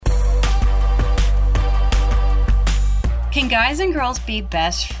Can guys and girls be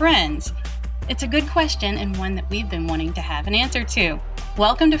best friends? It's a good question and one that we've been wanting to have an answer to.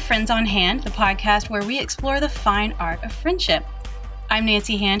 Welcome to Friends on Hand, the podcast where we explore the fine art of friendship. I'm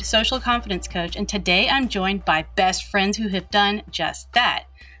Nancy Hand, social confidence coach, and today I'm joined by best friends who have done just that.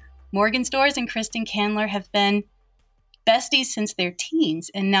 Morgan Storrs and Kristen Candler have been besties since their teens,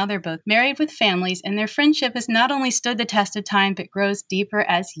 and now they're both married with families, and their friendship has not only stood the test of time, but grows deeper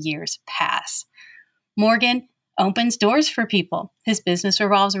as years pass. Morgan opens doors for people. His business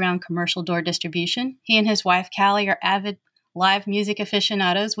revolves around commercial door distribution. He and his wife, Callie, are avid live music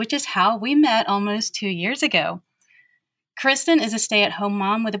aficionados, which is how we met almost 2 years ago. Kristen is a stay-at-home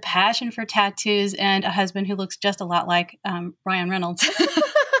mom with a passion for tattoos and a husband who looks just a lot like Ryan Reynolds.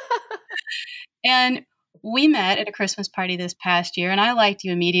 And we met at a Christmas party this past year, and I liked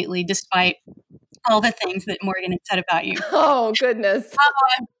you immediately, despite all the things that Morgan had said about you. Oh, goodness.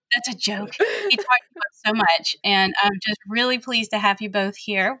 That's a joke. He talked about so much, and I'm just really pleased to have you both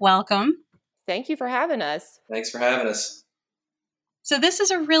here. Welcome. Thank you for having us. Thanks for having us. So this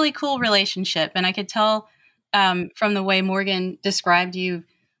is a really cool relationship, and I could tell from the way Morgan described you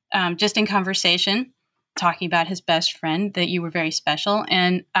just in conversation, talking about his best friend, that you were very special.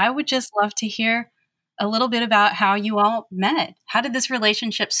 And I would just love to hear a little bit about how you all met. How did this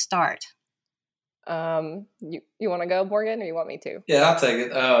relationship start? You want to go, Morgan, or you want me to? Yeah, I'll take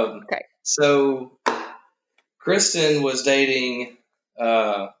it. Okay. So Kristen was dating,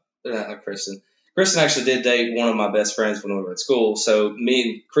 not Kristen. Kristen actually did date one of my best friends when we were at school. So me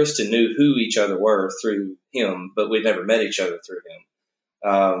and Kristen knew who each other were through him, but we'd never met each other through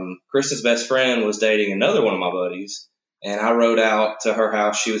him. Kristen's best friend was dating another one of my buddies, and I rode out to her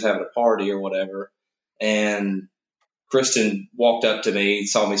house. She was having a party or whatever, and Kristen walked up to me,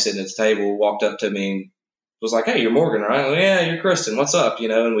 saw me sitting at the table, walked up to me and was like, "Hey, you're Morgan, right?" Well, "Yeah, you're Kristen. What's up?"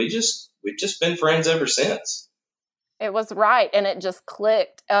 And we've just been friends ever since. It was right, and it just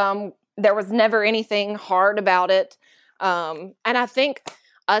clicked. There was never anything hard about it. And I think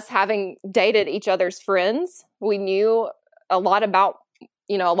us having dated each other's friends, we knew a lot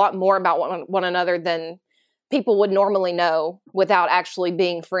more about one another than people would normally know without actually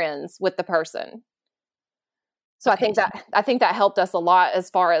being friends with the person. So I think that helped us a lot as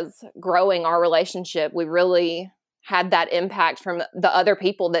far as growing our relationship. We really had that impact from the other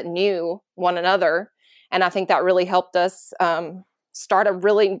people that knew one another. And I think that really helped us start a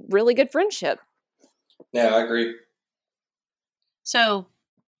really, really good friendship. Yeah, I agree. So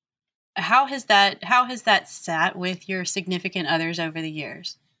how has that sat with your significant others over the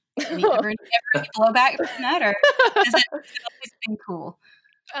years? Any blowback from that, or has it always been cool?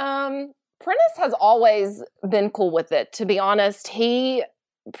 Prentice has always been cool with it, to be honest.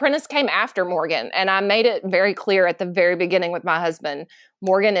 Prentice came after Morgan, and I made it very clear at the very beginning with my husband,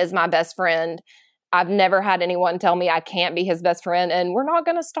 Morgan is my best friend. I've never had anyone tell me I can't be his best friend, and we're not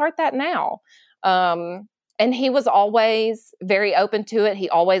going to start that now. And he was always very open to it. He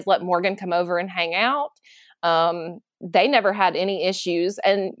always let Morgan come over and hang out. They never had any issues.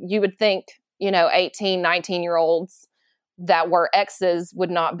 And you would think, 18, 19-year-olds that were exes would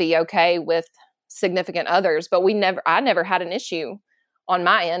not be okay with significant others, but I never had an issue on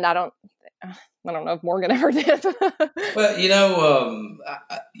my end. I don't know if Morgan ever did. Well,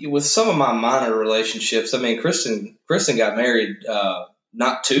 with some of my minor relationships, Kristen got married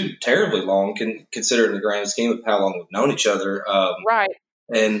not too terribly long, considering the grand scheme of how long we've known each other. Right.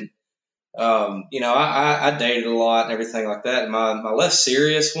 And I dated a lot and everything like that. And my less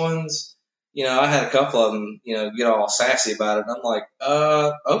serious ones, I had a couple of them, get all sassy about it. And I'm like,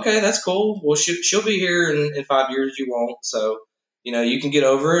 okay, that's cool. Well, she'll be here in 5 years. You won't. So, you can get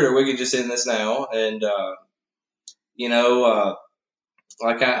over it, or we can just end this now. And,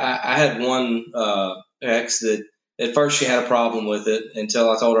 I had one ex that at first she had a problem with it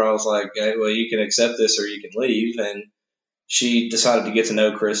until I told her, I was like, hey, well, you can accept this or you can leave. And she decided to get to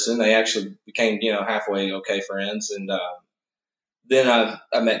know Kristen. They actually became, halfway okay friends. And then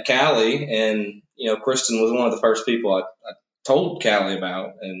I met Callie, and Kristen was one of the first people I told Callie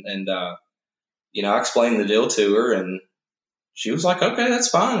about, and I explained the deal to her, and she was like, okay, that's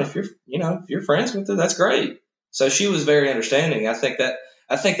fine. If you're friends with her, that's great. So she was very understanding. I think that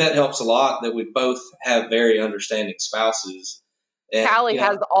helps a lot, that we both have very understanding spouses. And, Callie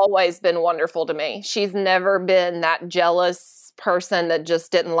has always been wonderful to me. She's never been that jealous person that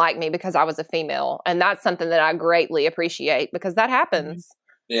just didn't like me because I was a female. And that's something that I greatly appreciate, because that happens.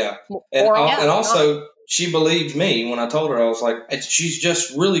 Yeah. And also she believed me when I told her. I was like, she's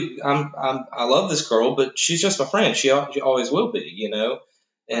just really, I love this girl, but she's just my friend. She always will be,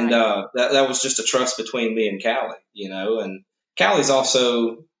 and right. That was just a trust between me and Callie, and Callie's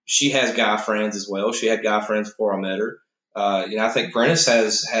also, she has guy friends as well. She had guy friends before I met her. I think Prentice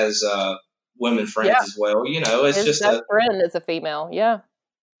has women friends Yeah. as well. It's His just best friend is a female. Yeah.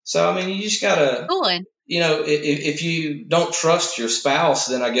 so I mean, you just gotta, Cool. if you don't trust your spouse,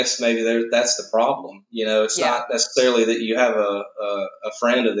 then I guess maybe that's the problem. It's Yeah. not necessarily that you have a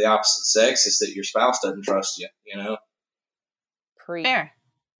friend of the opposite sex; it's that your spouse doesn't trust you. Fair.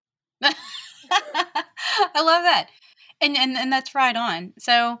 I love that. And that's right on.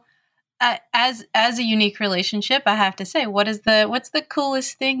 So as a unique relationship, I have to say, what's the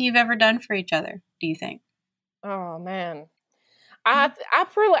coolest thing you've ever done for each other, do you think? Oh man. I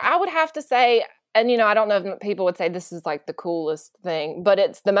would have to say, and I don't know if people would say this is like the coolest thing, but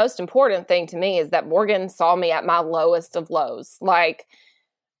it's the most important thing to me is that Morgan saw me at my lowest of lows, like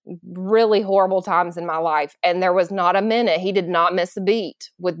really horrible times in my life. And there was not a minute he did not miss a beat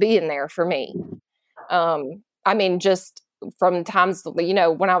with being there for me. I mean, just from times,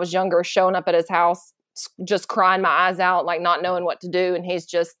 when I was younger, showing up at his house, just crying my eyes out, like not knowing what to do. And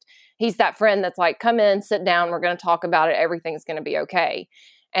he's that friend that's like, come in, sit down. We're going to talk about it. Everything's going to be okay.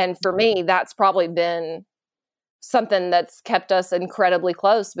 And for me, that's probably been something that's kept us incredibly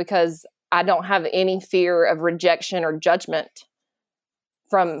close because I don't have any fear of rejection or judgment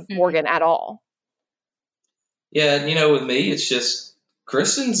from Morgan at all. Yeah. With me, it's just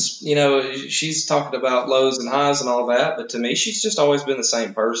Kristen's, she's talking about lows and highs and all that. But to me, she's just always been the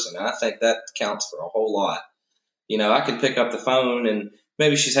same person. And I think that counts for a whole lot. I could pick up the phone and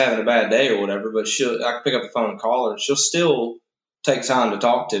maybe she's having a bad day or whatever, but I can pick up the phone and call her and she'll still take time to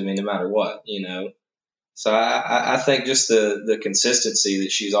talk to me no matter what. So I think just the consistency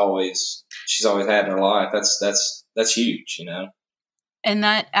that she's always had in her life, that's huge. And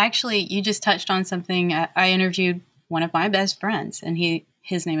that actually, you just touched on something. I interviewed one of my best friends, and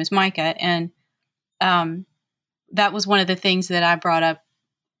his name is Micah, and that was one of the things that I brought up.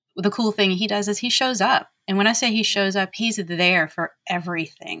 The cool thing he does is he shows up. And when I say he shows up, he's there for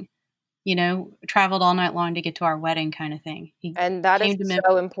everything. Traveled all night long to get to our wedding kind of thing. And that is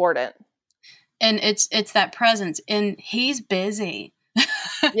so important. And it's that presence. And he's busy,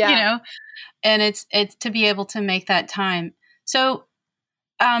 yeah. And it's to be able to make that time. So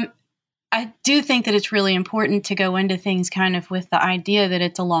I do think that it's really important to go into things kind of with the idea that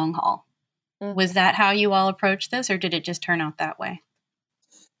it's a long haul. Mm-hmm. Was that how you all approached this, or did it just turn out that way?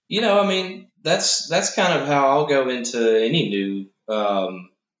 I mean, that's kind of how I'll go into any new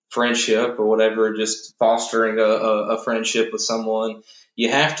friendship or whatever, just fostering a friendship with someone.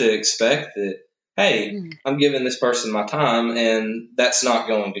 You have to expect that, hey, I'm giving this person my time, and that's not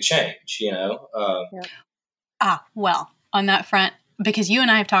going to change, Well, on that front, because you and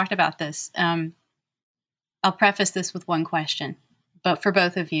I have talked about this, I'll preface this with one question, but for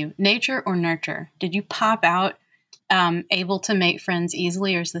both of you, nature or nurture? Did you pop out able to make friends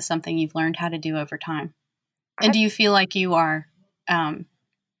easily, or is this something you've learned how to do over time? And do you feel like you are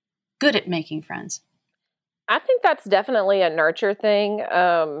good at making friends? I think that's definitely a nurture thing.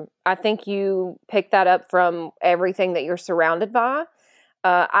 I think you pick that up from everything that you're surrounded by.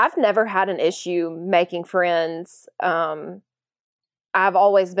 I've never had an issue making friends. I've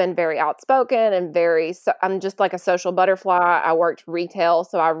always been very outspoken and I'm just like a social butterfly. I worked retail,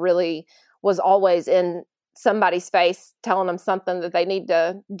 so I really was always in somebody's face telling them something that they need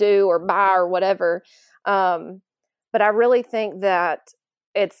to do or buy or whatever. But I really think that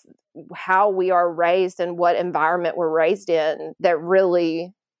it's how we are raised and what environment we're raised in that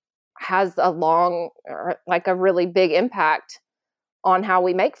really has a really big impact on how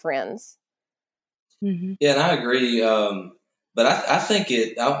we make friends. Mm-hmm. Yeah, and I agree. But I think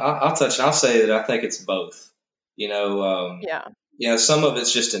I'll touch and I'll say that I think it's both. Some of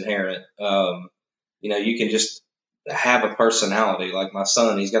it's just inherent. You can just have a personality. Like my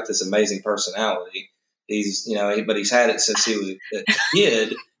son, he's got this amazing personality. But he's had it since he was a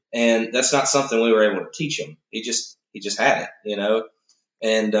kid, and that's not something we were able to teach him. He just had it,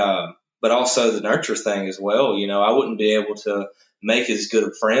 and but also the nurture thing as well. I wouldn't be able to make as good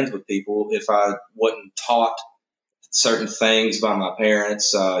of friends with people if I wasn't taught certain things by my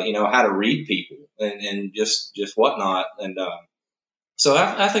parents, how to read people and just whatnot. And so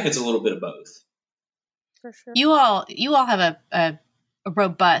I think it's a little bit of both. For sure. You all have a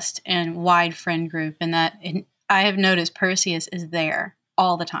robust and wide friend group, and I have noticed Perseus is there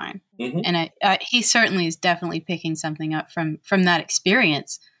all the time. Mm-hmm. And he certainly is definitely picking something up from that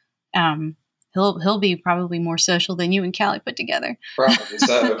experience. He'll be probably more social than you and Callie put together. Probably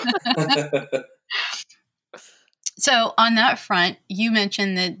so. So on that front, you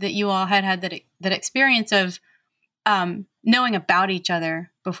mentioned that you all had that experience of knowing about each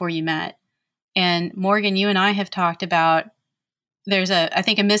other before you met. And Morgan, you and I have talked about there's I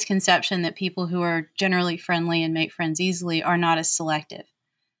think a misconception that people who are generally friendly and make friends easily are not as selective.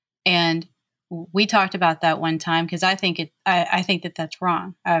 And we talked about that one time because I think that that's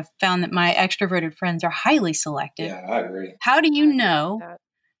wrong. I've found that my extroverted friends are highly selective. Yeah, I agree. How do you know?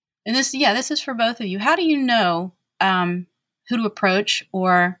 And this is for both of you. How do you know who to approach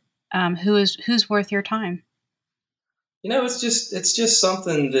or who's worth your time? It's just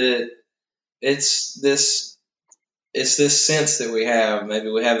something that it's this sense that we have. Maybe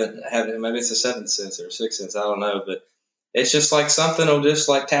we haven't have it. Maybe it's a seventh sense or a sixth sense. I don't know, but it's just like something will just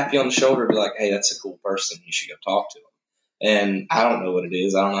like tap you on the shoulder and be like, hey, that's a cool person. You should go talk to them. And I don't know what it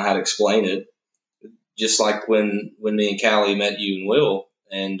is. I don't know how to explain it. Just like when me and Callie met you and Will,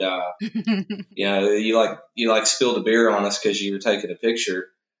 and you spilled a beer on us because you were taking a picture,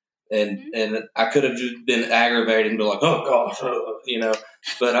 and I could have just been aggravated and be like, oh gosh,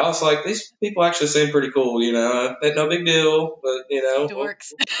 but I was like, these people actually seem pretty cool, no big deal, but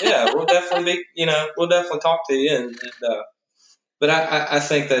dorks. Yeah, we'll definitely talk to you, and but I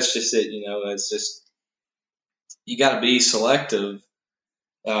think that's just it, it's just you got to be selective.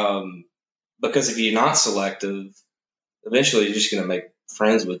 Because if you're not selective, eventually you're just going to make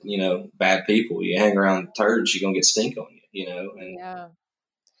friends with, bad people. You hang around turds, you're going to get stink on you, And yeah.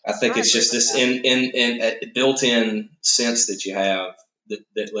 I think it's just this in built-in sense that you have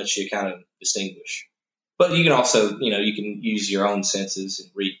that lets you kind of distinguish. But you can also, you can use your own senses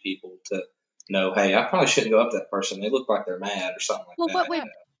and read people to know, hey, I probably shouldn't go up to that person. They look like they're mad or something like that.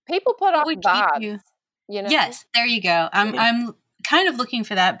 People put off vibes. Yes, there you go. I'm kind of looking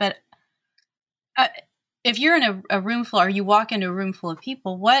for that, but if you're in a room full, or you walk into a room full of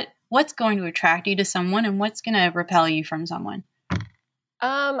people, what's going to attract you to someone, and what's going to repel you from someone?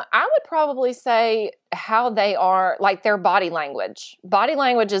 I would probably say how they are, like their body language. Body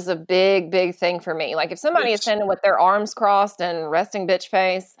language is a big, big thing for me. Like if somebody is standing with their arms crossed and resting bitch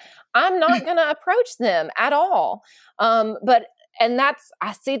face, I'm not going to approach them at all. I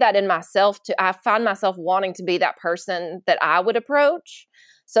see that in myself too. I find myself wanting to be that person that I would approach.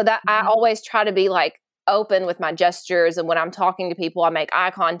 So that I always try to be like open with my gestures. And when I'm talking to people, I make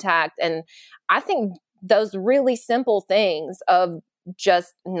eye contact. And I think those really simple things of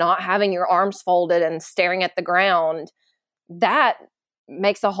just not having your arms folded and staring at the ground, that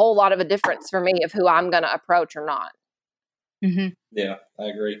makes a whole lot of a difference for me of who I'm going to approach or not. Mm-hmm. Yeah, I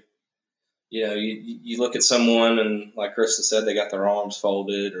agree. You look at someone and like Krista said, they got their arms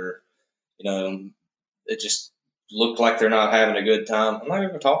folded or, it just look like they're not having a good time. I'm not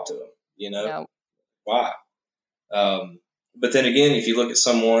going to talk to them, No. Why? But then again, if you look at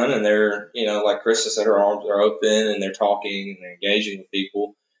someone and they're, like Krista said, her arms are open and they're talking and they're engaging with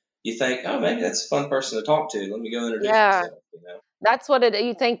people, you think, oh, maybe that's a fun person to talk to. Let me go introduce myself, That's what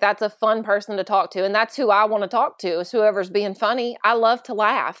you think that's a fun person to talk to. And that's who I want to talk to, is whoever's being funny. I love to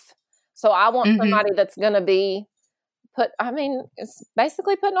laugh. So I want somebody that's going to be it's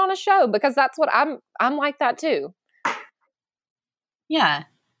basically putting on a show, because that's what I'm like that too. Yeah.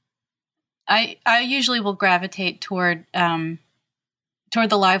 I usually will gravitate toward the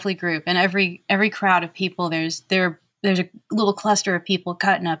lively group, and every crowd of people, there's a little cluster of people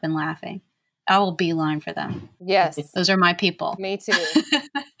cutting up and laughing. I will beeline for them. Yes. Those are my people. Me too.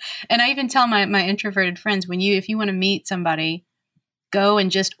 And I even tell my introverted friends, if you want to meet somebody, go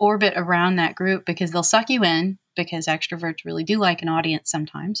and just orbit around that group, because they'll suck you in, because extroverts really do like an audience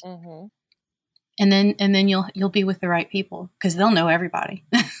sometimes. Mm-hmm. And then you'll be with the right people, because they'll know everybody.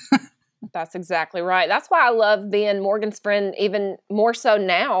 That's exactly right. That's why I love being Morgan's friend, even more so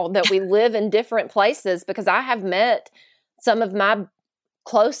now that we live in different places, because I have met some of my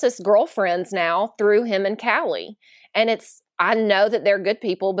closest girlfriends now through him and Callie. And I know that they're good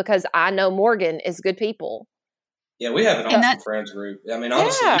people because I know Morgan is good people. Yeah, we have an awesome friends group. I mean,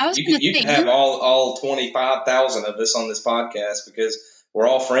 honestly, you can have all 25,000 of us on this podcast because we're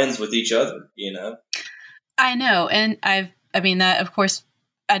all friends with each other, I know. And that, of course,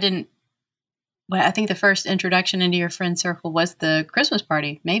 I didn't. Well, I think the first introduction into your friend circle was the Christmas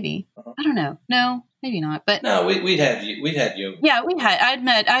party, maybe. I don't know. No, maybe not. But no, we'd had you. Yeah,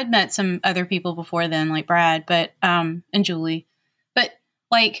 I'd met some other people before then, like Brad, and Julie. But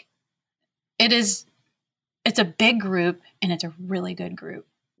like, it's a big group, and it's a really good group.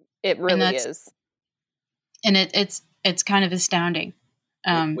 It really is. And it's kind of astounding.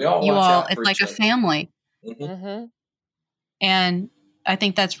 We all it's like a family. Mm-hmm. And I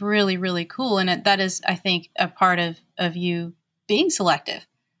think that's really, really cool. And that is, I think, a part of you being selective.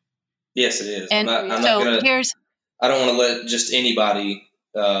 Yes, it is. And I don't want to let just anybody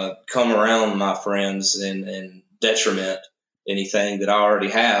come around my friends and detriment anything that I already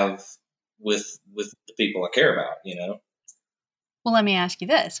have with the people I care about, Well, let me ask you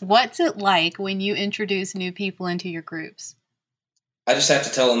this. What's it like when you introduce new people into your groups? I just have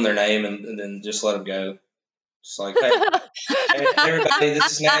to tell them their name and then just let them go. Just like, hey, everybody,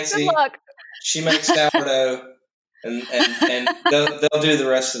 this is Nancy. Good luck. She makes sourdough, and they'll do the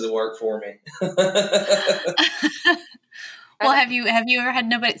rest of the work for me. Well, have you ever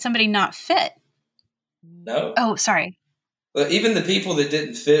had somebody not fit? No. Oh, sorry. But even the people that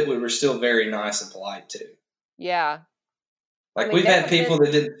didn't fit, we were still very nice and polite to. Yeah. Like, we've had people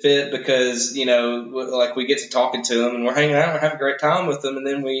that didn't fit because, like, we get to talking to them and we're hanging out, we're having a great time with them, and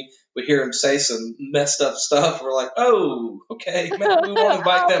then we hear them say some messed up stuff. We're like, oh, okay, maybe we want to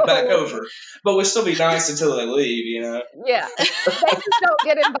invite that back over. But we'll still be nice until they leave, Yeah. They just don't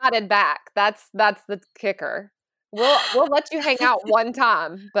get invited back. That's the kicker. We'll let you hang out one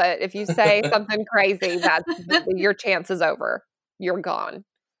time, but if you say something crazy, your chance is over. You're gone.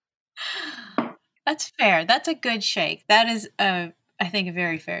 That's fair. That's a good shake. That is, I think, a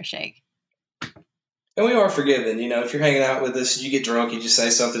very fair shake. And we are forgiven. If you're hanging out with us, you get drunk, you just say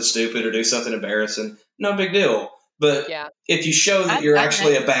something stupid or do something embarrassing. No big deal. But if you show that you're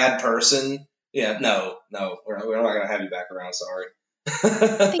actually a bad person, no, we're not going to have you back around. Sorry.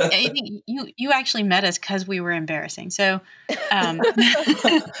 I think you actually met us because we were embarrassing. So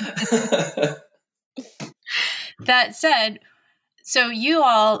that said, so you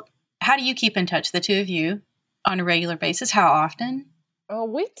all, how do you keep in touch, the two of you, on a regular basis? How often?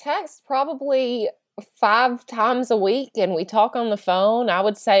 We text probably 5 times a week, and we talk on the phone, I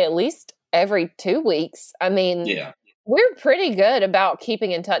would say at least every 2 weeks. I mean, we're pretty good about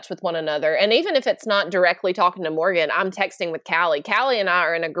keeping in touch with one another. And even if it's not directly talking to Morgan, I'm texting with Callie. Callie and I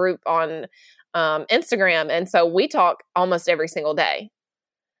are in a group on Instagram, and so we talk almost every single day.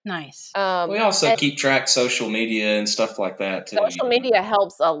 Nice. We also keep track of social media and stuff like that too. Social media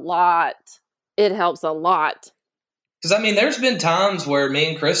helps a lot. It helps a lot. Because there's been times where me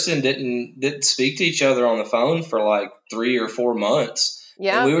and Kristen didn't speak to each other on the phone for like 3 or 4 months.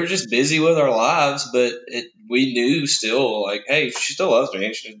 Yeah, and we were just busy with our lives, but we knew still, like, hey, she still loves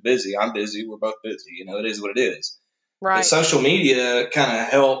me. She's busy. I'm busy. We're both busy. It is what it is. Right. But social media kind of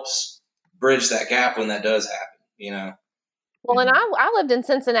helps bridge that gap when that does happen. Well, and I lived in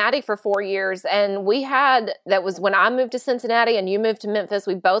Cincinnati for 4 years, and that was when I moved to Cincinnati and you moved to Memphis.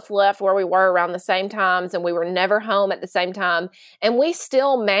 We both left where we were around the same times, and we were never home at the same time. And we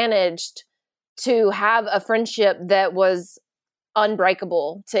still managed to have a friendship that was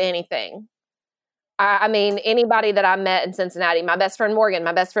unbreakable to anything. I mean, anybody that I met in Cincinnati, my best friend Morgan,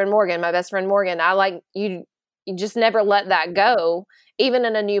 you just never let that go, even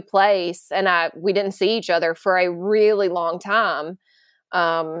in a new place. And we didn't see each other for a really long time.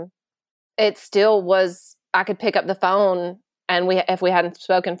 It still was, I could pick up the phone, and if we hadn't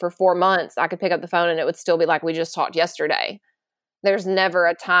spoken for 4 months, I could pick up the phone and it would still be like we just talked yesterday. There's never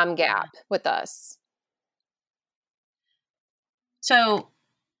a time gap with us. So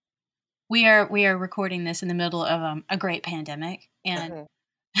we are recording this in the middle of a great pandemic, and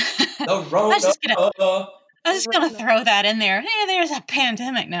I'm just gonna throw that in there. Hey, there's a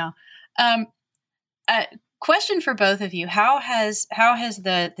pandemic now. Question for both of you: How has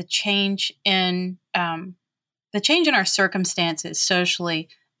the change in our circumstances socially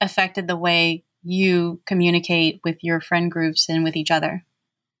affected the way you communicate with your friend groups and with each other?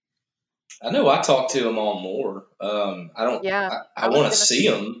 I know I talk to them all more. I want to see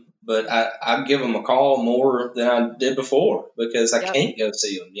them, but I give them a call more than I did before because I can't go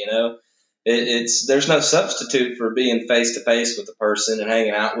see them. There's no substitute for being face to face with a person and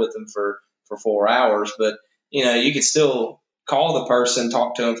hanging out with them for 4 hours, but you can still call the person,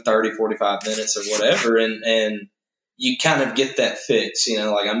 talk to them for 30, 45 minutes or whatever, and you kind of get that fix.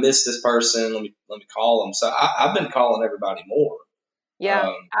 Like, I miss this person, let me call them. So I've been calling everybody more.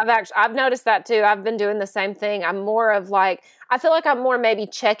 Yeah, I've noticed that too. I've been doing the same thing. I'm more of like, I feel like I'm more maybe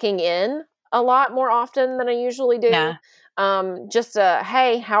checking in a lot more often than I usually do. Yeah. Just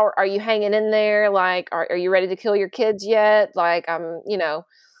hey, how are you hanging in there? Like, are you ready to kill your kids yet? Like, and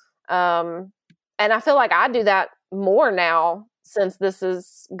I feel like I do that more now since this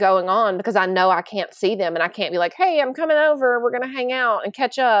is going on because I know I can't see them and I can't be like, hey, I'm coming over. We're going to hang out and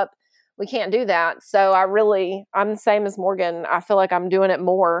catch up. We can't do that. So I'm the same as Morgan. I feel like I'm doing it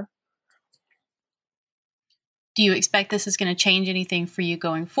more. Do you expect this is going to change anything for you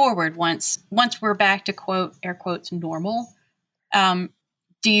going forward once we're back to quote, air quotes, normal?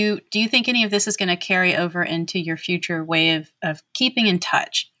 Do you think any of this is going to carry over into your future way of keeping in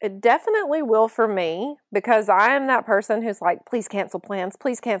touch? It definitely will for me because I am that person who's like, please cancel plans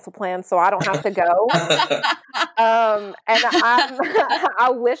so I don't have to go. And I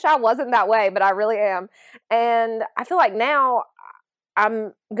wish I wasn't that way, but I really am. And I feel like now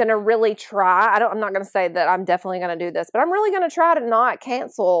I'm going to really try. I'm not going to say that I'm definitely going to do this, but I'm really going to try to not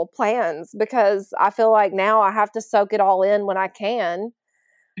cancel plans because I feel like now I have to soak it all in when I can.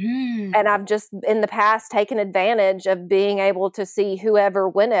 And I've just in the past taken advantage of being able to see whoever,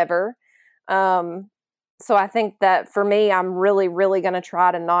 whenever. So I think that for me, I'm really, really going to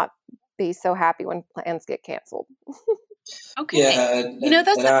try to not be so happy when plans get canceled. Okay. Yeah,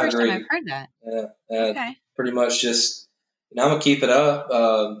 that's the I first agree. time I've heard that. Okay. Pretty much just, I'm going to keep it up.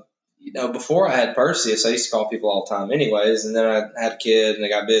 Before I had Perseus, I used to call people all the time anyways, and then I had a kid and I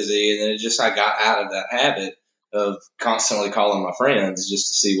got busy, and then I got out of that habit of constantly calling my friends just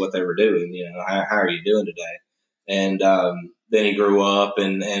to see what they were doing. How are you doing today? And then he grew up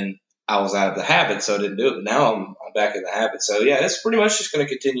and I was out of the habit, so I didn't do it. But now I'm back in the habit. So yeah, it's pretty much just going to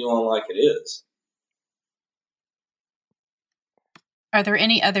continue on like it is. Are there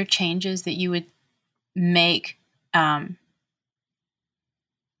any other changes that you would make to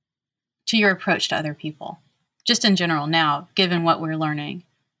your approach to other people, just in general now, given what we're learning?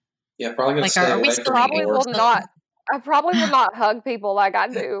 Yeah, probably going to stay away from probably will not. I probably will not hug people like I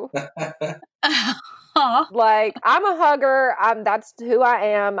do. Like, I'm a hugger. That's who I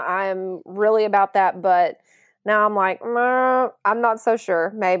am. I'm really about that. But now I'm like, I'm not so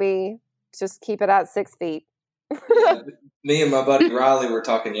sure. Maybe just keep it at 6 feet. Yeah, me and my buddy Riley were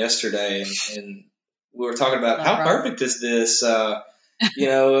talking yesterday, and we were talking about how perfect is this?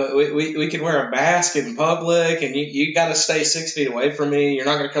 We can wear a mask in public, and you got to stay 6 feet away from me. You're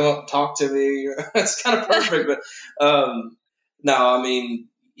not going to come up and talk to me. It's kind of perfect, but no, I mean,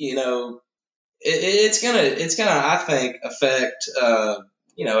 it's gonna I think affect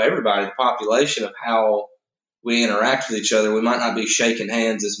everybody, the population, of how we interact with each other. We might not be shaking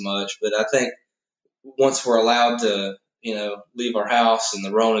hands as much, but I think once we're allowed to leave our house and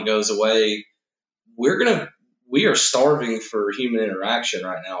the Rona goes away, we are starving for human interaction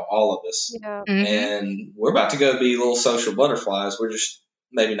right now, all of us. Yeah. And we're about to go be little social butterflies. We're just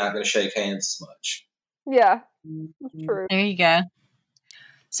maybe not going to shake hands as much. Yeah, that's true. There you go.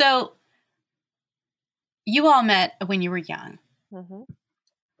 So you all met when you were young. Mm-hmm.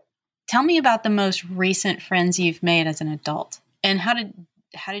 Tell me about the most recent friends you've made as an adult, and how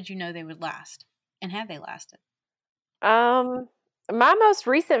did you know they would last, and have they lasted? My most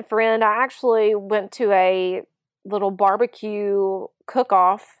recent friend, I actually went to a little barbecue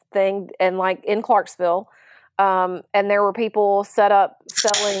cook-off thing in Clarksville. And there were people set up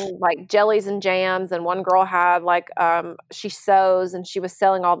selling like jellies and jams. And one girl had she sews, and she was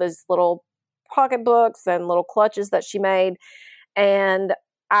selling all these little pocketbooks and little clutches that she made. And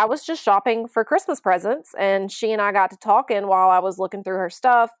I was just shopping for Christmas presents, and she and I got to talking while I was looking through her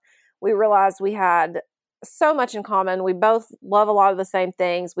stuff. We realized we had so much in common. We both love a lot of the same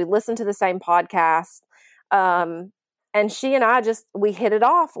things. We listen to the same podcast. And she and I we hit it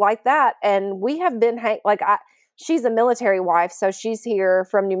off like that. And we have been, she's a military wife, so she's here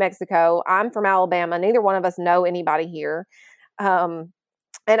from New Mexico. I'm from Alabama. Neither one of us know anybody here. And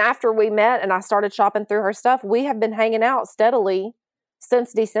after we met and I started shopping through her stuff, we have been hanging out steadily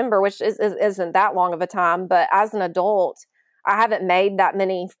since December, which isn't that long of a time. But as an adult, I haven't made that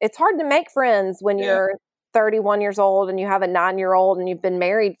many. It's hard to make friends when you're 31 years old and you have a 9-year-old and you've been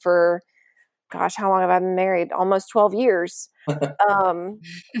married for, gosh, how long have I been married? Almost 12 years.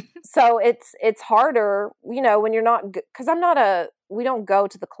 So it's harder, when you're not, because we don't go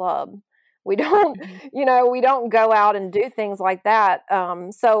to the club. We don't, we don't go out and do things like that.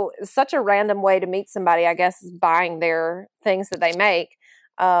 So such a random way to meet somebody, I guess, is buying their things that they make.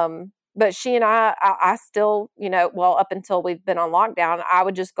 But she and I still, up until we've been on lockdown, I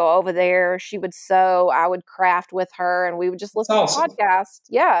would just go over there. She would sew, I would craft with her, and we would just listen to podcasts.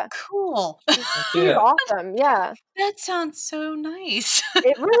 Yeah. Cool. She's awesome. Yeah. That sounds so nice.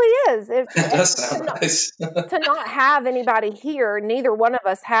 It really is. It does sound nice. To not have anybody here, neither one of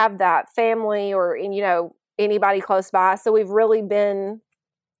us have that family or, anybody close by. So we've really been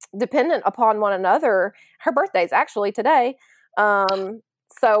dependent upon one another. Her birthday's actually today.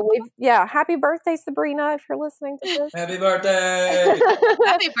 So happy birthday, Sabrina, if you're listening to this. Happy birthday.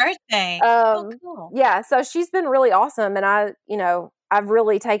 Happy birthday. Cool. Yeah, so she's been really awesome, and I've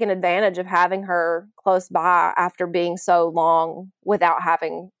really taken advantage of having her close by after being so long without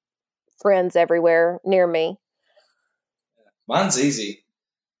having friends everywhere near me. Mine's easy.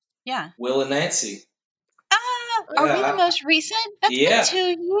 Yeah. Will and Nancy. Are we the most recent? That's been 2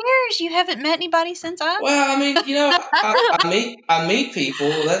 years. You haven't met anybody since I. Well, I mean, I meet people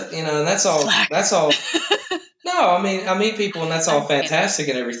that and that's all. Slack. That's all. No, I meet people and that's all fantastic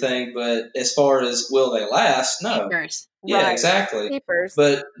and everything. But as far as will they last? No. Keepers. Yeah, Right. exactly. Keepers.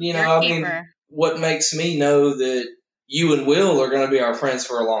 But what makes me know that you and Will are going to be our friends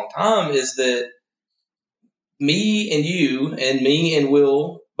for a long time is that me and you and me and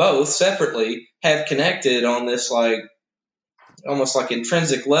Will both separately have connected on this like almost like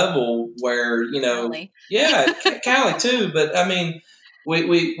intrinsic level where, Callie. yeah, Callie too. But I mean,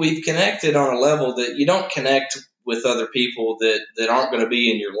 we've connected on a level that you don't connect with other people that aren't going to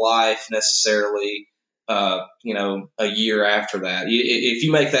be in your life necessarily, a year after that. If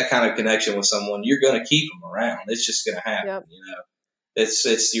you make that kind of connection with someone, you're going to keep them around. It's just going to happen, Yep.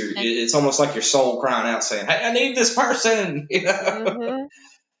 It's almost like your soul crying out saying, "Hey, I need this person." Mhm.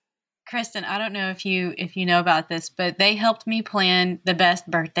 Kristen, I don't know if you know about this, but they helped me plan the best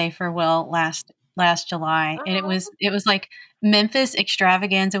birthday for Will last July, and it was like Memphis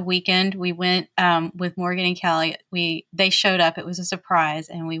extravaganza weekend. We went with Morgan and Kelly. They showed up. It was a surprise,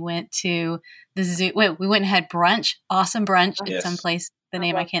 and we went to the zoo. We went and had brunch, awesome brunch at some place. The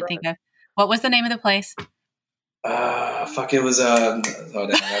name I can't think of. What was the name of the place? It was oh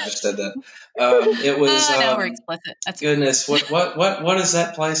damn, I just said that. It was no, we're explicit. That's goodness, what is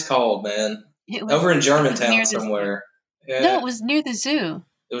that place called, man? It was over in Germantown somewhere. Yeah. No, it was near the zoo.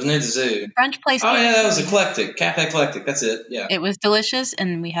 It was near the zoo. Brunch place. Oh yeah, that was Eclectic. Cafe Eclectic. That's it. Yeah. It was delicious,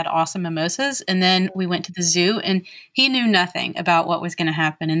 and we had awesome mimosas. And then we went to the zoo, and he knew nothing about what was going to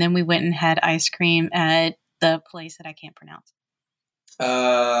happen. And then we went and had ice cream at the place that I can't pronounce.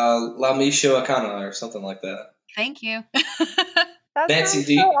 La Micho Acana or something like that. Thank you. Nancy,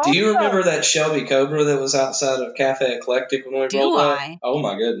 do you remember that Shelby Cobra that was outside of Cafe Eclectic when we rolled up? Oh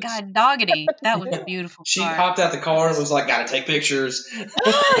my goodness. God doggity. That was a beautiful She hopped out the car and was like, gotta take pictures.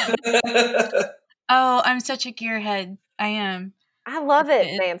 Oh, I'm such a gearhead. I am. I love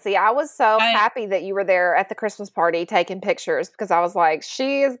it, Nancy. I was so happy that you were there at the Christmas party taking pictures because I was like,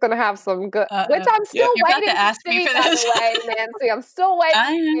 she is going to have some good, which I'm still waiting to ask me for those. Way, Nancy. I'm still waiting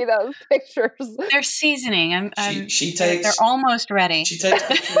to see those pictures. They're seasoning. They're almost ready. She takes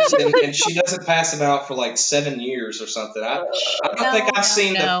pictures and she doesn't pass them out for like 7 years or something. I don't think I've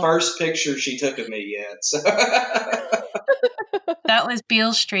seen the first picture she took of me yet. So. That was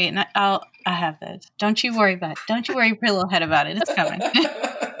Beale Street, and I have those. Don't you worry about it. Don't you worry, pretty little head about it. It's coming.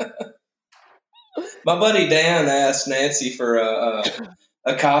 My buddy Dan asked Nancy for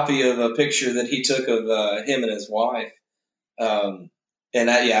a copy of a picture that he took of him and his wife, and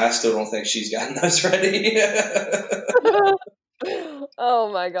I still don't think she's gotten those ready.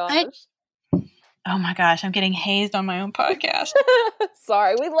 Oh my gosh! Oh my gosh! I'm getting hazed on my own podcast.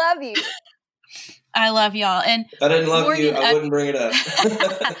 Sorry, we love you. I love y'all. And if I didn't love Morgan, you, I wouldn't bring it up.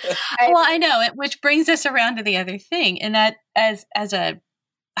 Well, I know it, which brings us around to the other thing, and that as a,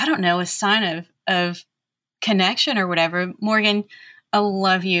 I don't know, a sign of connection or whatever. Morgan, I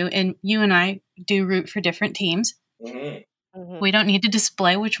love you, and you and I do root for different teams. Mm-hmm. Mm-hmm. We don't need to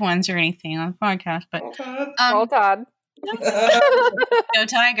display which ones or anything on the podcast, but Roll Tide. Go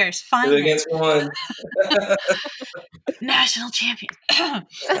Tigers! Finally, against one national champion.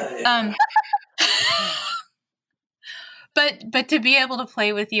 But to be able to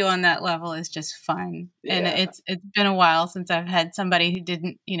play with you on that level is just fun, and it's been a while since I've had somebody who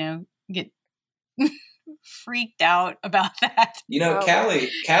didn't, get freaked out about that.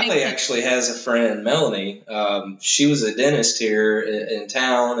 Callie actually has a friend, Melanie. She was a dentist here in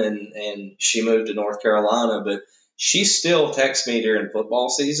town, and she moved to North Carolina, but she still texts me during football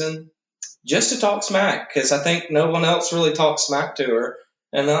season just to talk smack because I think no one else really talks smack to her.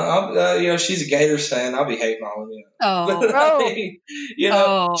 And she's a Gators fan. I'll be hating on you.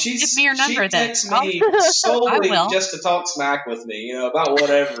 Give me your number then. She texts me solely just to talk smack with me. About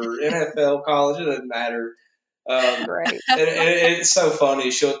whatever NFL, college, it doesn't matter. Great. And it's so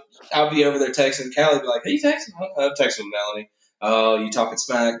funny. I'll be over there texting. Callie be like, "Hey, you texting?" I'm texting Melanie. Oh, you talking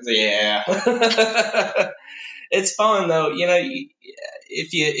smack? Yeah. It's fun though.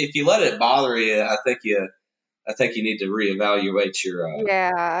 If you let it bother you, I think you need to reevaluate your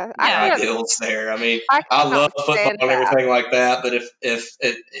ideals there. I mean, I love football and everything like that, but if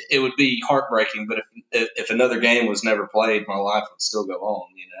it would be heartbreaking. But if another game was never played, my life would still go on,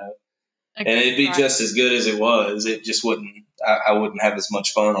 and it'd be just as good as it was. It just wouldn't. I wouldn't have as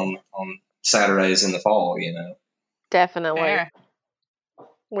much fun on Saturdays in the fall, Definitely. Fair.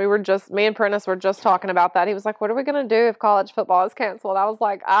 Me and Prentice were just talking about that. He was like, what are we going to do if college football is canceled? I was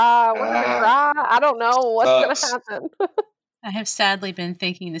like, we're going to cry. I don't know what's going to happen. I have sadly been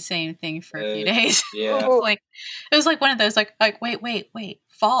thinking the same thing for a few days. Yeah. It was like one of those, like wait,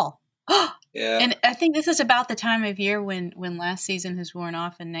 fall. Yeah. And I think this is about the time of year when last season has worn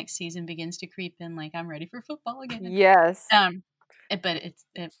off and next season begins to creep in. Like, I'm ready for football again. Yes. But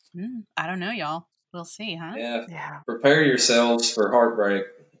I don't know, y'all. We'll see, huh? Yeah. Prepare yourselves for heartbreak.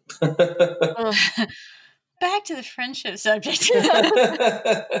 back to the friendship subject.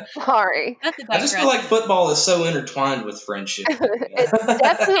 Sorry. I just feel like football is so intertwined with friendship. It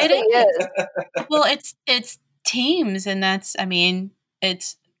definitely is. Well, it's teams, and that's, I mean,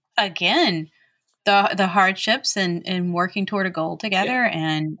 it's, again, the hardships and working toward a goal together,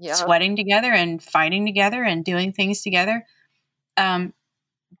 and sweating together and fighting together and doing things together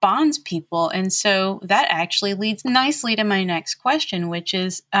bonds people. And so that actually leads nicely to my next question, which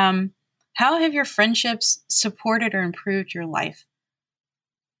is, how have your friendships supported or improved your life?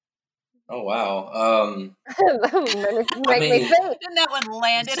 Oh, wow. Make me think. And that one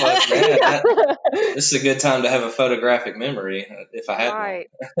landed. This is a good time to have a photographic memory if I had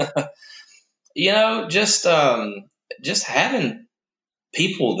one. Just having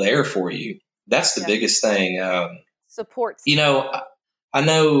people there for you. That's the biggest thing. Supports. I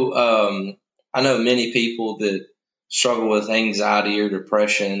know many people that struggle with anxiety or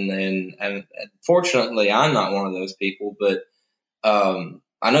depression, and fortunately, I'm not one of those people. But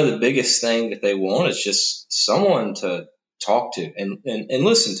I know the biggest thing that they want is just someone to talk to and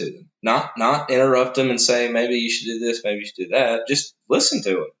listen to them, not interrupt them and say, maybe you should do this, maybe you should do that. Just listen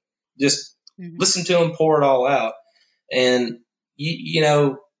to them. Just listen to them, pour it all out. And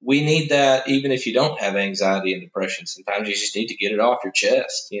we need that even if you don't have anxiety and depression. Sometimes you just need to get it off your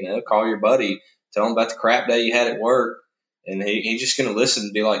chest. Call your buddy, tell him about the crap day you had at work, and he's just going to listen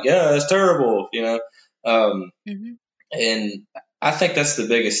and be like, yeah, it's terrible, And I think that's the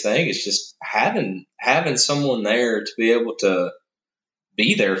biggest thing, is just having someone there to be able to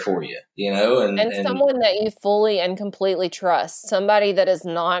be there for you, and someone that you fully and completely trust, somebody that is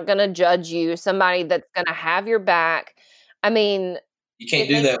not going to judge you, somebody that's going to have your back. I mean, you can't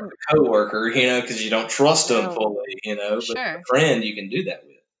do that with a coworker, because you don't trust them fully, But a friend, you can do that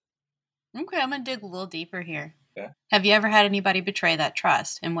with. Okay, I'm going to dig a little deeper here. Okay. Have you ever had anybody betray that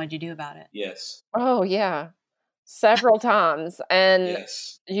trust, and what'd you do about it? Yes. Oh, yeah. Several times. And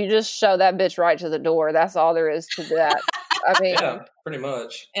you just show that bitch right to the door. That's all there is to that. I mean, yeah, pretty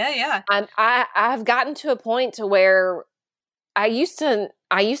much. Yeah. And I've gotten to a point to where I used to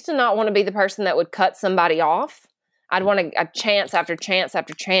not want to be the person that would cut somebody off. I'd want a chance after chance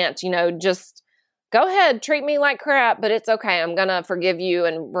after chance, just go ahead, treat me like crap, but it's okay. I'm going to forgive you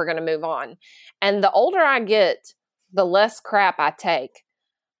and we're going to move on. And the older I get, the less crap I take.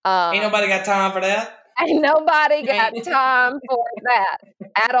 Ain't nobody got time for that. Ain't nobody got time for that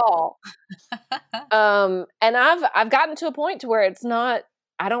at all. And I've gotten to a point to where it's not,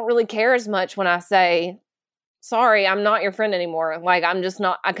 I don't really care as much when I say, sorry, I'm not your friend anymore. Like, I'm just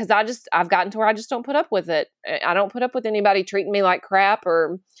not, because I've gotten to where I just don't put up with it. I don't put up with anybody treating me like crap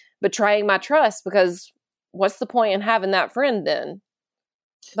or betraying my trust, because what's the point in having that friend then?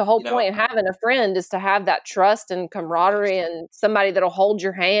 The whole point in having a friend is to have that trust and camaraderie and somebody that'll hold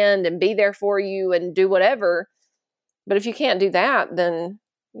your hand and be there for you and do whatever. But if you can't do that, then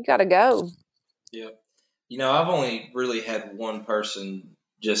you got to go. Yeah. I've only really had one person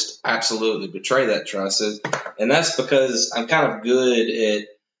just absolutely betray that trust. And that's because I'm kind of good at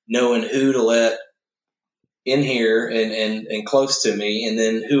knowing who to let in here and close to me, and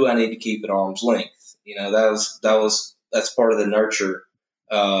then who I need to keep at arm's length. That's part of the nurture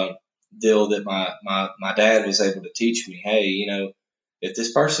deal that my dad was able to teach me. Hey, if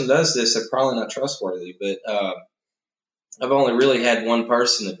this person does this, they're probably not trustworthy. But I've only really had one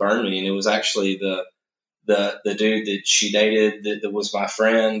person that burned me, and it was actually the dude that she dated that was my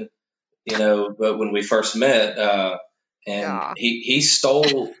friend. But when we first met, and he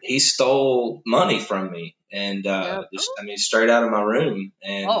stole money from me, and straight out of my room.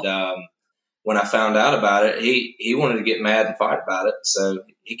 And when I found out about it, he wanted to get mad and fight about it. So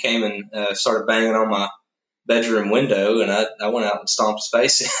he came and started banging on my bedroom window, and I went out and stomped his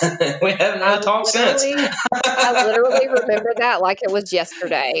face. We haven't really talked since. I literally remember that like it was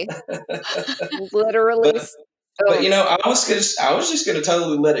yesterday. Literally. But I was just gonna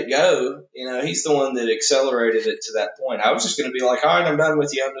totally let it go. He's the one that accelerated it to that point. I was just gonna be like, all right, I'm done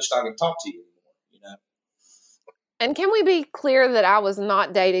with you. I'm just not gonna talk to you anymore. And can we be clear that I was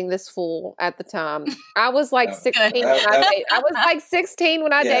not dating this fool at the time? I was like 16 when I dated. I was like 16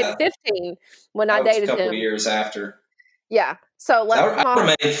 when I dated, 15 when I dated him. A couple years after. Yeah. So I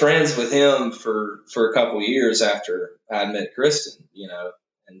remained friends with him for a couple years after I met Kristen, and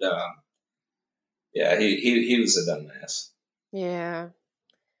he was a dumbass. Yeah.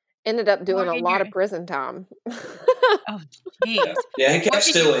 Ended up doing a lot of prison time. Oh, geez. Yeah, he kept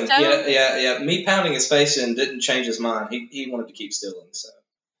stealing. Yeah. Me pounding his face in didn't change his mind. He wanted to keep stealing. So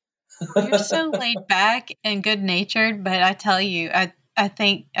you're so laid back and good natured, but I tell you, I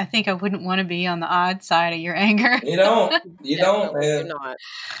think I wouldn't want to be on the odd side of your anger. You don't, man. Not.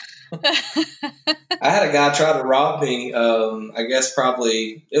 I had a guy try to rob me. I guess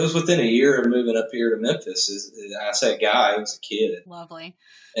probably it was within a year of moving up here to Memphis. I say guy, he was a kid, Lovely.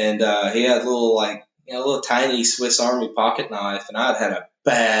 and he had a little tiny Swiss Army pocket knife, and I'd had a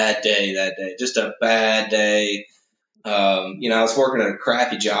bad day that day, just a bad day. I was working at a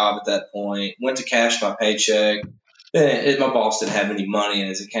crappy job at that point. Went to cash my paycheck. My boss didn't have any money in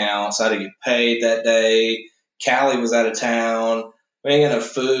his account, so I had to get paid that day. Callie was out of town. We ain't got no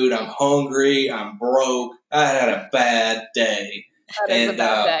food. I'm hungry. I'm broke. I had a bad day. That is a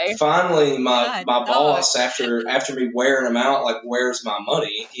bad day. Finally, my God, boss, after me wearing him out, like, where's my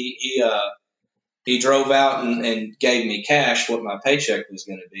money? He drove out and gave me cash what my paycheck was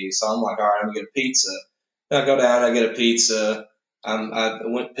going to be. So I'm like, all right, I'm going to get a pizza. Then I go down, I get a pizza. I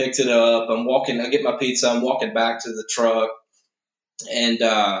went, picked it up. I get my pizza. I'm walking back to the truck. And,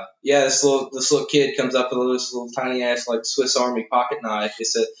 this little kid comes up with this little tiny ass, like, Swiss Army pocket knife. He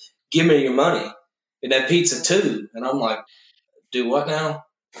said, give me your money and that pizza too. And I'm like, do what now?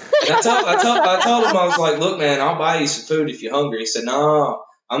 And I told him, I was like, look, man, I'll buy you some food if you're hungry. He said, no,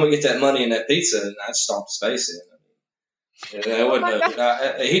 I'm going to get that money and that pizza. And I stomped his face in. He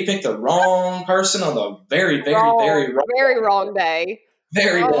picked the wrong person on the very, very, very wrong day.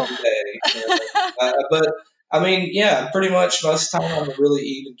 Very wrong day. But I mean, pretty much most of the time I'm a really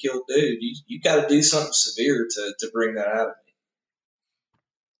even keeled dude. You got to do something severe to bring that out of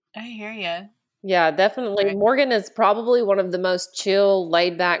me. I hear you. Yeah, definitely. Right. Morgan is probably one of the most chill,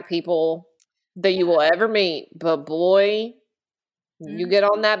 laid back people that you will ever meet. But boy, you get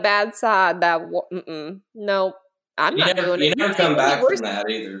on that bad side. No, I'm not doing it. You never come back from that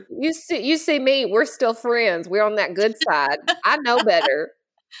either. You see me. We're still friends. We're on that good side. I know better.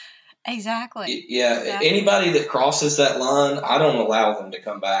 Exactly. Yeah. Exactly. Anybody that crosses that line, I don't allow them to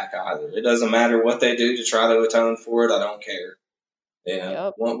come back either. It doesn't matter what they do to try to atone for it. I don't care.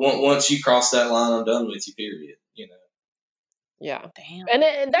 Yep. Once you cross that line, I'm done with you. Period. Yeah. Damn. And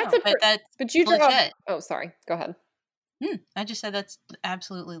that's but you legit. draw. Oh, sorry. Go ahead. I just said that's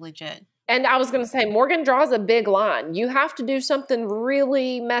absolutely legit. And I was going to say, Morgan draws a big line. You have to do something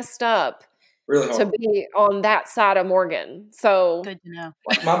really messed up to be on that side of Morgan. So good to know.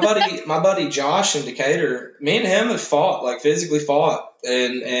 my buddy Josh in Decatur, me and him have fought, like physically fought,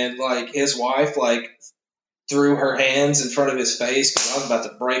 and like his wife like threw her hands in front of his face because I was about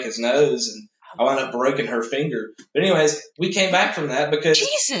to break his nose, and I wound up breaking her finger. But anyways, we came back from that because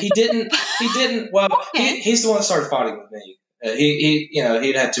he didn't. Well, okay. He's the one that started fighting with me.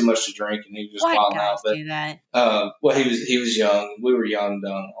 He'd had too much to drink and he was just wilding out. But do that? Well, he was young. We were young,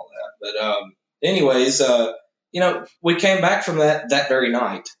 dumb, all that. But anyways, we came back from that very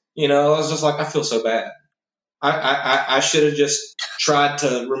night. I was just like, I feel so bad. I should have just tried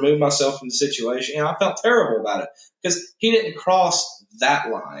to remove myself from the situation. I felt terrible about it because he didn't cross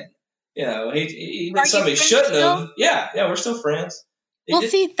that line. He did something he shouldn't have. Yeah, we're still friends. How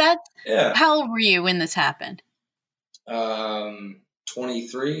old were you when this happened?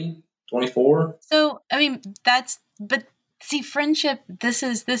 23, 24. So, I mean, friendship, this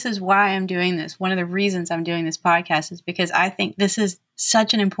is why I'm doing this. One of the reasons I'm doing this podcast is because I think this is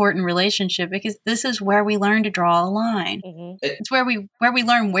such an important relationship because this is where we learn to draw a line. Mm-hmm. It's where we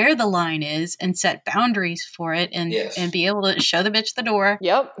learn where the line is and set boundaries for it and be able to show the bitch the door.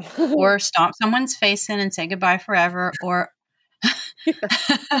 Yep. Or stomp someone's face in and say goodbye forever. Or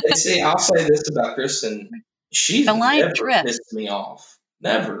see, I'll say this about Kristen. She's never pissed me off.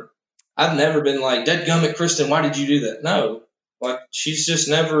 Never. I've never been like, dadgummit, Kristen, why did you do that? No. Like, she's just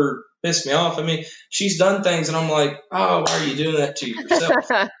never pissed me off. I mean, she's done things and I'm like, oh, why are you doing that to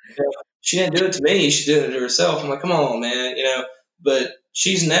yourself? She didn't do it to me. She did it to herself. I'm like, come on, man. But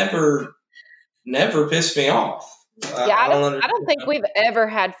she's never pissed me off. I don't think we've ever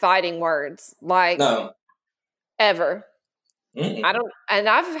had fighting words. Like, no. Ever. Mm-mm. And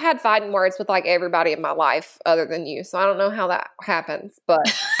I've had fighting words with like everybody in my life other than you. So I don't know how that happens, but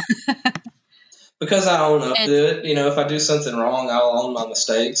because I own up to it. If I do something wrong, I'll own my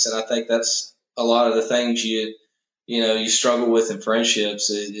mistakes. And I think that's a lot of the things you struggle with in friendships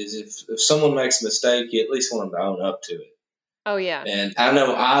is if someone makes a mistake, you at least want them to own up to it. Oh yeah. And I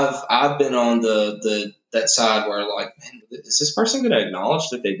know I've been on that side where like, man, is this person going to acknowledge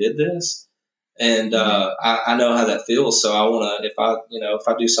that they did this? And I know how that feels, so I want to. If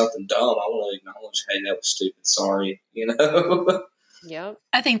I do something dumb, I want to acknowledge, hey, that was stupid. Sorry, Yep.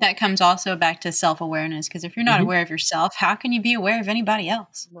 I think that comes also back to self-awareness because if you're not aware of yourself, how can you be aware of anybody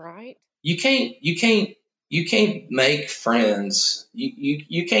else? Right. You can't make friends.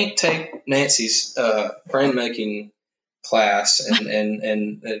 You can't take Nancy's friend making class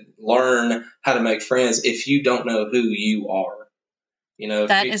and learn how to make friends if you don't know who you are.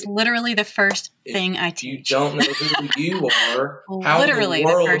 That is literally the first thing I teach. If you don't know who you are, how literally in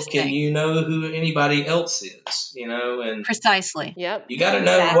the world can you know who anybody else is? And precisely. Yep. You got to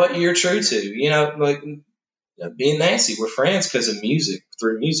know what you're true to. Like me and Nancy, we're friends because of music.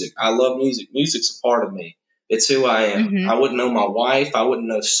 Through music, I love music. Music's a part of me. It's who I am. Mm-hmm. I wouldn't know my wife. I wouldn't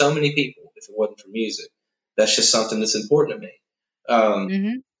know so many people if it wasn't for music. That's just something that's important to me.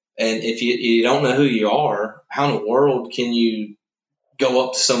 Mm-hmm. And if you don't know who you are, how in the world can you go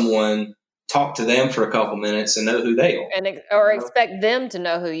up to someone, talk to them for a couple minutes, and know who they are, or expect them to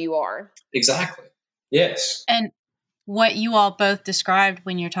know who you are? Exactly. Yes. And what you all both described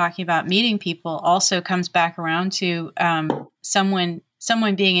when you're talking about meeting people also comes back around to someone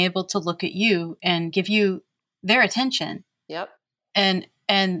being able to look at you and give you their attention. Yep. And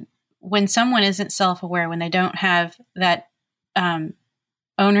when someone isn't self-aware, when they don't have that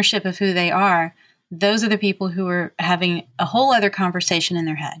ownership of who they are, those are the people who are having a whole other conversation in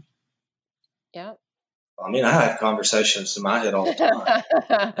their head. Yeah. I mean, I have conversations in my head all the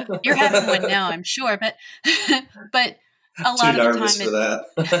time. You're having one now, I'm sure, but a lot of the time for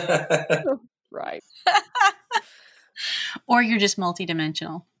that. Right. Or you're just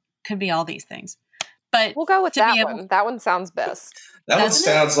multidimensional. Could be all these things. But we'll go with that one. That one sounds best. That one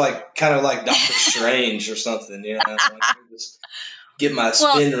sounds like kind of like Doctor Strange or something. Just get my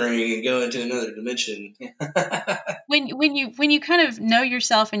spin ring and go into another dimension. when you kind of know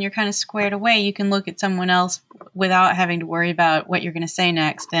yourself and you're kind of squared away, you can look at someone else without having to worry about what you're going to say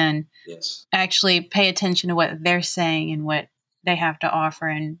next, and actually pay attention to what they're saying and what they have to offer,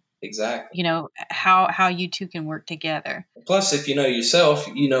 and exactly, how you two can work together. Plus, if you know yourself,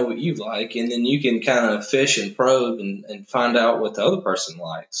 you know what you like, and then you can kind of fish and probe and find out what the other person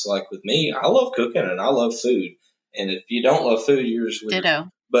likes. Like with me, I love cooking and I love food. And if you don't love food, you're just weird.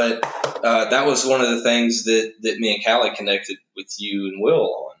 Ditto. But that was one of the things that me and Callie connected with you and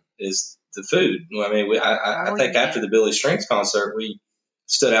Will on, is the food. I mean, I think after the Billy Strings concert, we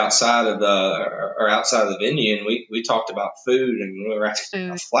stood outside of the venue and we talked about food, and we were asking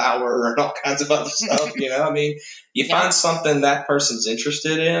about flour and all kinds of other stuff. I mean, you find something that person's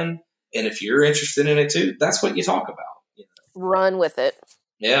interested in, and if you're interested in it too, that's what you talk about. Run with it.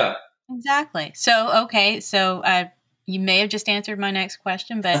 Yeah. Exactly. So, okay. So you may have just answered my next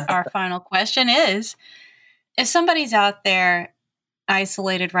question, but our final question is, if somebody's out there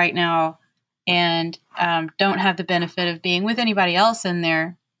isolated right now and don't have the benefit of being with anybody else in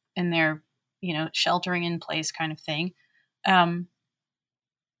their sheltering in place kind of thing, and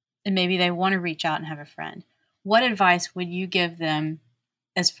maybe they want to reach out and have a friend, what advice would you give them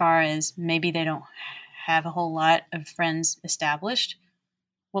as far as maybe they don't have a whole lot of friends established?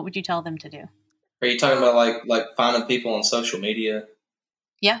 What would you tell them to do? Are you talking about like finding people on social media?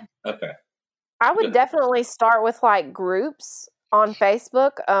 Yeah. Okay. I would definitely start with like groups on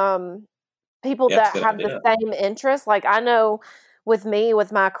Facebook. People that have the same interests. Like I know with me,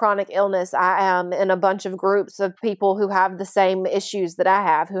 with my chronic illness, I am in a bunch of groups of people who have the same issues that I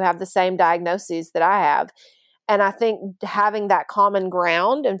have, who have the same diagnoses that I have. And I think having that common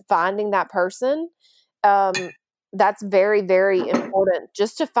ground and finding that person, that's very, very important,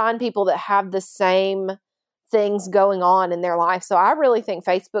 just to find people that have the same things going on in their life. So I really think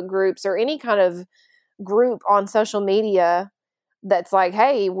Facebook groups or any kind of group on social media that's like,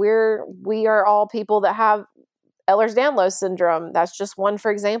 hey, we are all people that have Ehlers-Danlos syndrome. That's just one, for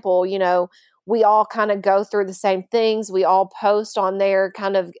example. We all kind of go through the same things. We all post on there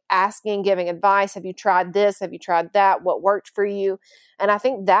kind of asking, giving advice. Have you tried this? Have you tried that? What worked for you? And I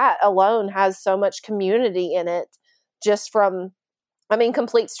think that alone has so much community in it, just from,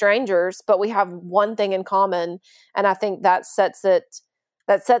 complete strangers, but we have one thing in common. And I think that sets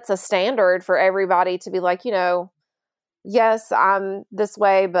a standard for everybody to be like, yes, I'm this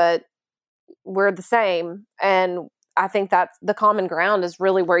way, but we're the same. And I think that the common ground is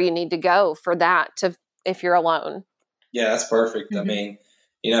really where you need to go for that, if you're alone. Yeah, that's perfect. Mm-hmm. I mean,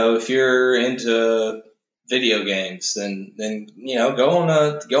 if you're into video games, then go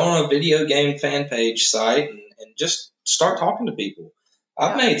on a video game fan page site and just start talking to people.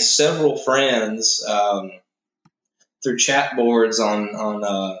 I've made several friends through chat boards on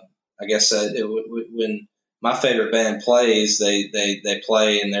I guess when my favorite band plays, they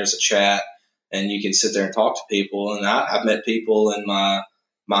play and there's a chat and you can sit there and talk to people. And I've met people in my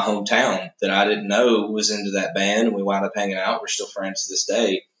hometown that I didn't know was into that band, and we wound up hanging out. We're still friends to this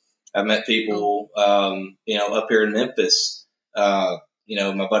day. I've met people, up here in Memphis. My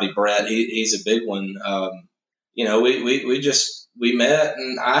buddy Brett, he's a big one. We met,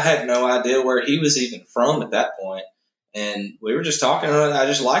 and I had no idea where he was even from at that point. And we were just talking, and I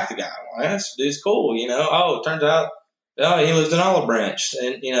just liked the guy. Well, this dude's cool, Oh, it turns out, he lives in Olive Branch,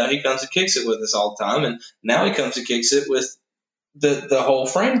 and he comes and kicks it with us all the time. And now he comes and kicks it with the whole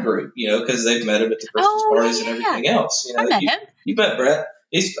friend group, because they've met him at the Christmas parties and everything else. I met him. You met Brett.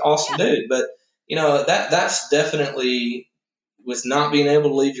 He's an awesome dude. But that's definitely, with not being able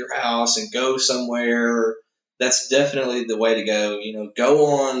to leave your house and go somewhere, that's definitely the way to go. Go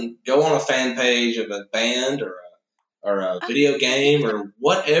on a fan page of a band or a video game or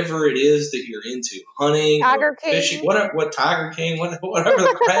whatever it is that you're into, hunting, Tiger or King. fishing, what Tiger King, whatever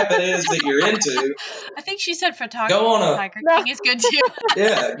the crap it is that you're into. I think she said photography. Tiger King is good too.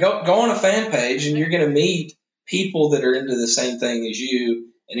 Yeah, go on a fan page, and you're going to meet people that are into the same thing as you.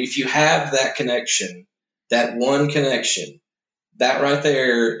 And if you have that connection, that one connection, that right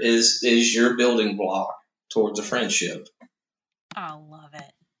there is your building block towards a friendship. I love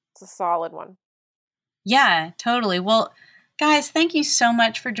it. It's a solid one. Yeah, totally. Well, guys, thank you so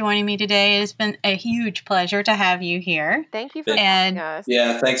much for joining me today. It has been a huge pleasure to have you here. Thank you for having us.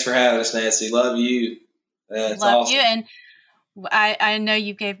 Yeah, thanks for having us, Nancy. Love you. It's love awesome. you, and I know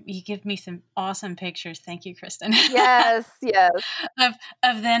you give me some awesome pictures. Thank you, Kristen. Yes.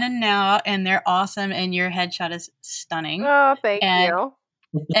 of then and now, and they're awesome. And your headshot is stunning. Oh, thank you.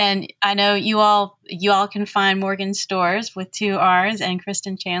 And I know you all can find Morgan Stores with 2 R's and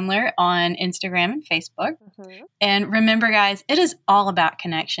Kristen Chandler on Instagram and Facebook. Mm-hmm. And remember, guys, it is all about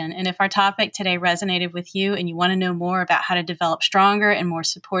connection. And if our topic today resonated with you and you want to know more about how to develop stronger and more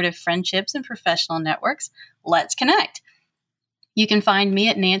supportive friendships and professional networks, let's connect. You can find me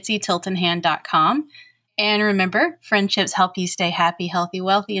at nancytiltonhand.com. And remember, friendships help you stay happy, healthy,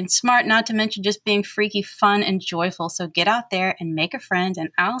 wealthy, and smart, not to mention just being freaky, fun, and joyful. So get out there and make a friend, and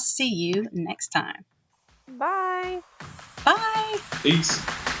I'll see you next time. Bye. Bye. Peace.